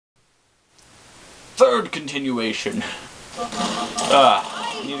third continuation.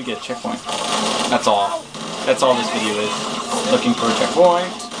 I need to get a checkpoint. That's all. That's all this video is. Looking for a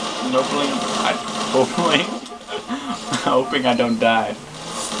checkpoint. Hoping I don't die.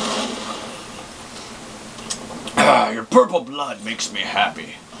 Your purple blood makes me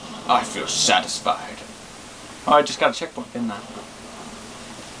happy. I feel satisfied. Oh, I just got a checkpoint, didn't I?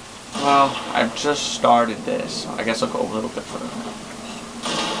 Well, I've just started this. I guess I'll go a little bit further.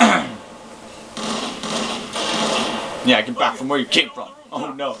 Yeah, get back from where you came from.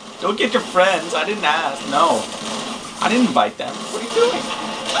 Oh no. Don't get your friends. I didn't ask. No. I didn't invite them. What are you doing?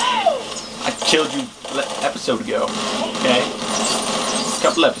 I killed you an episode ago. Okay? A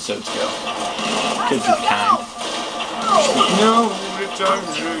couple episodes ago. Kids are kind. No, it's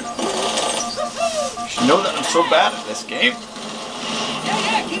you should know that I'm so bad at this game.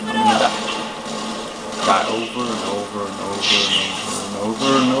 Yeah, keep it up. Die over and over and over and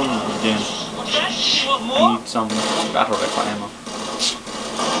over and over and over again. What's that? You want I more? need some battle rifle ammo.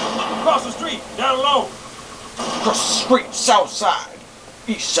 Across the street, down low. Across the street, south side,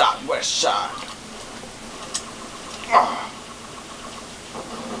 east side, west side.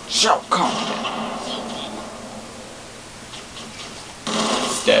 Self-confident.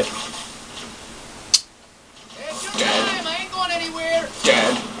 Dead. It's your time. I ain't going anywhere.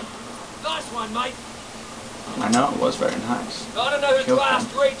 Dead. Nice one, mate. I know, it was very nice. I don't know who Killed twice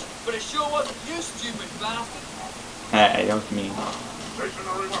him. reached, but it sure wasn't you, stupid bastard. Hey, that was mean.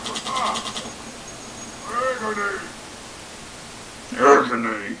 Stationary weapon. Agony.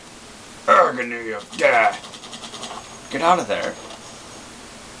 Agony. Agony of death. Get out of there.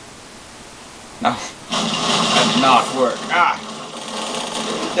 No. That did not work. Ah!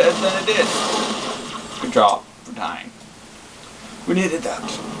 Dead than it did. Good job for dying. We needed that.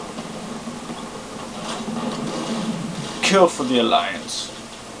 Kill for the Alliance.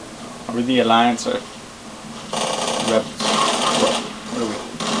 Are we the Alliance or Rebels? What are we?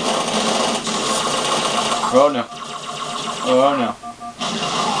 Oh no. Oh no.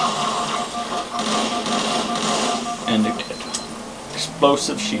 And again.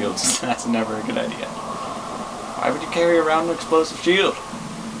 Explosive shields. That's never a good idea. Why would you carry around an explosive shield?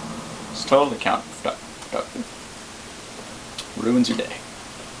 It's totally counterproductive. Ruins your day.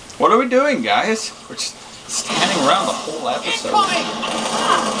 What are we doing, guys? We're just standing around the whole episode. Incoming!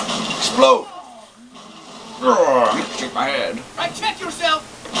 Explode! I'm gonna shake my head. Right, check yourself.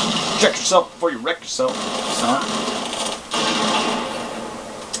 Check yourself before you wreck yourself, son.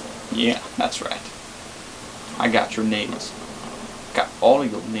 Yeah, that's right. I got your nades. Got all of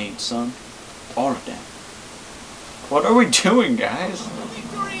your nades, son. All of them. What are we doing, guys?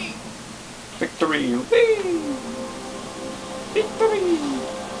 Victory! Victory! Whee! Victory!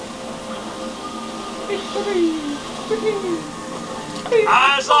 Victory! Whee!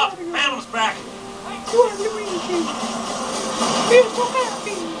 Eyes up. Panels back.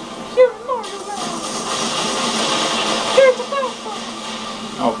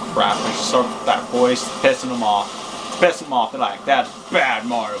 Oh crap, I just saw that voice pissing them off. It's pissing them off. They're like, that's bad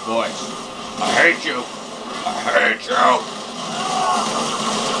Mario voice. I hate you. I hate you.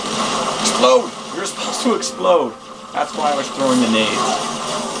 Explode. You're supposed to explode. That's why I was throwing the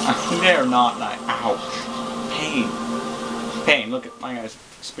nades. They're not like, ouch. Pain. Pain. Look at my guys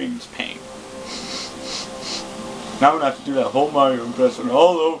experience pain. Now I'm gonna have to do that whole Mario impression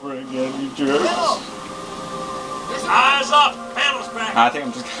all over again, you jerks. Eyes up. Panels back. I think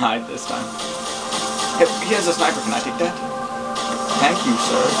I'm just gonna hide this time. He has a sniper. Can I take that? Thank you,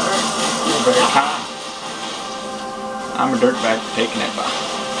 sir. You're very kind. I'm a dirtbag for taking it, but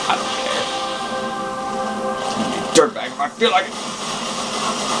I don't care. I'm gonna be a dirtbag if I feel like it.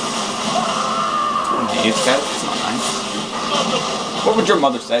 Hey, it's not nice. What would your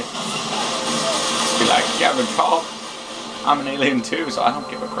mother say? Be like, yeah, but Paul, I'm an alien too, so I don't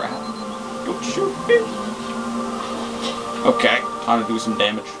give a crap. Don't shoot me. Okay, time to do some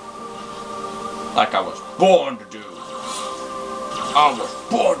damage. Like I was born to do. I was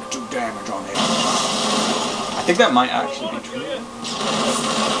born to do damage on him. I think that might actually be true.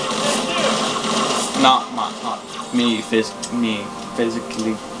 Not me physically,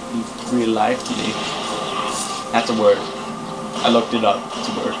 real lifely. That's a word. I looked it up. It's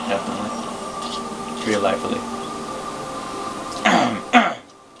a word, definitely. Real lifely.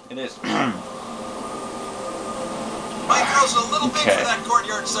 It is. Micro's a little big Okay. for that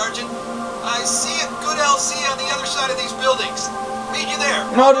courtyard, Sergeant. I see a good LC on the other side of these buildings. Meet you there.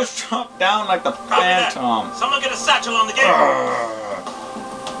 No, just drop down like the Copy that. Phantom. Someone get a satchel on the gate.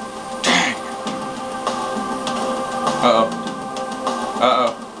 Dang. Uh-oh.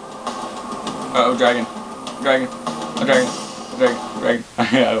 Uh-oh. Uh-oh, dragon. Dragon. A dragon. A dragon. Dragon.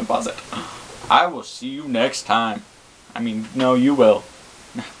 I don't pause it. I will see you next time. I mean, no, you will.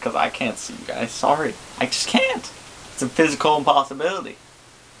 Because I can't see you guys. Sorry. I just can't. It's a physical impossibility.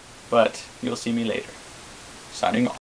 But you'll see me later. Signing off.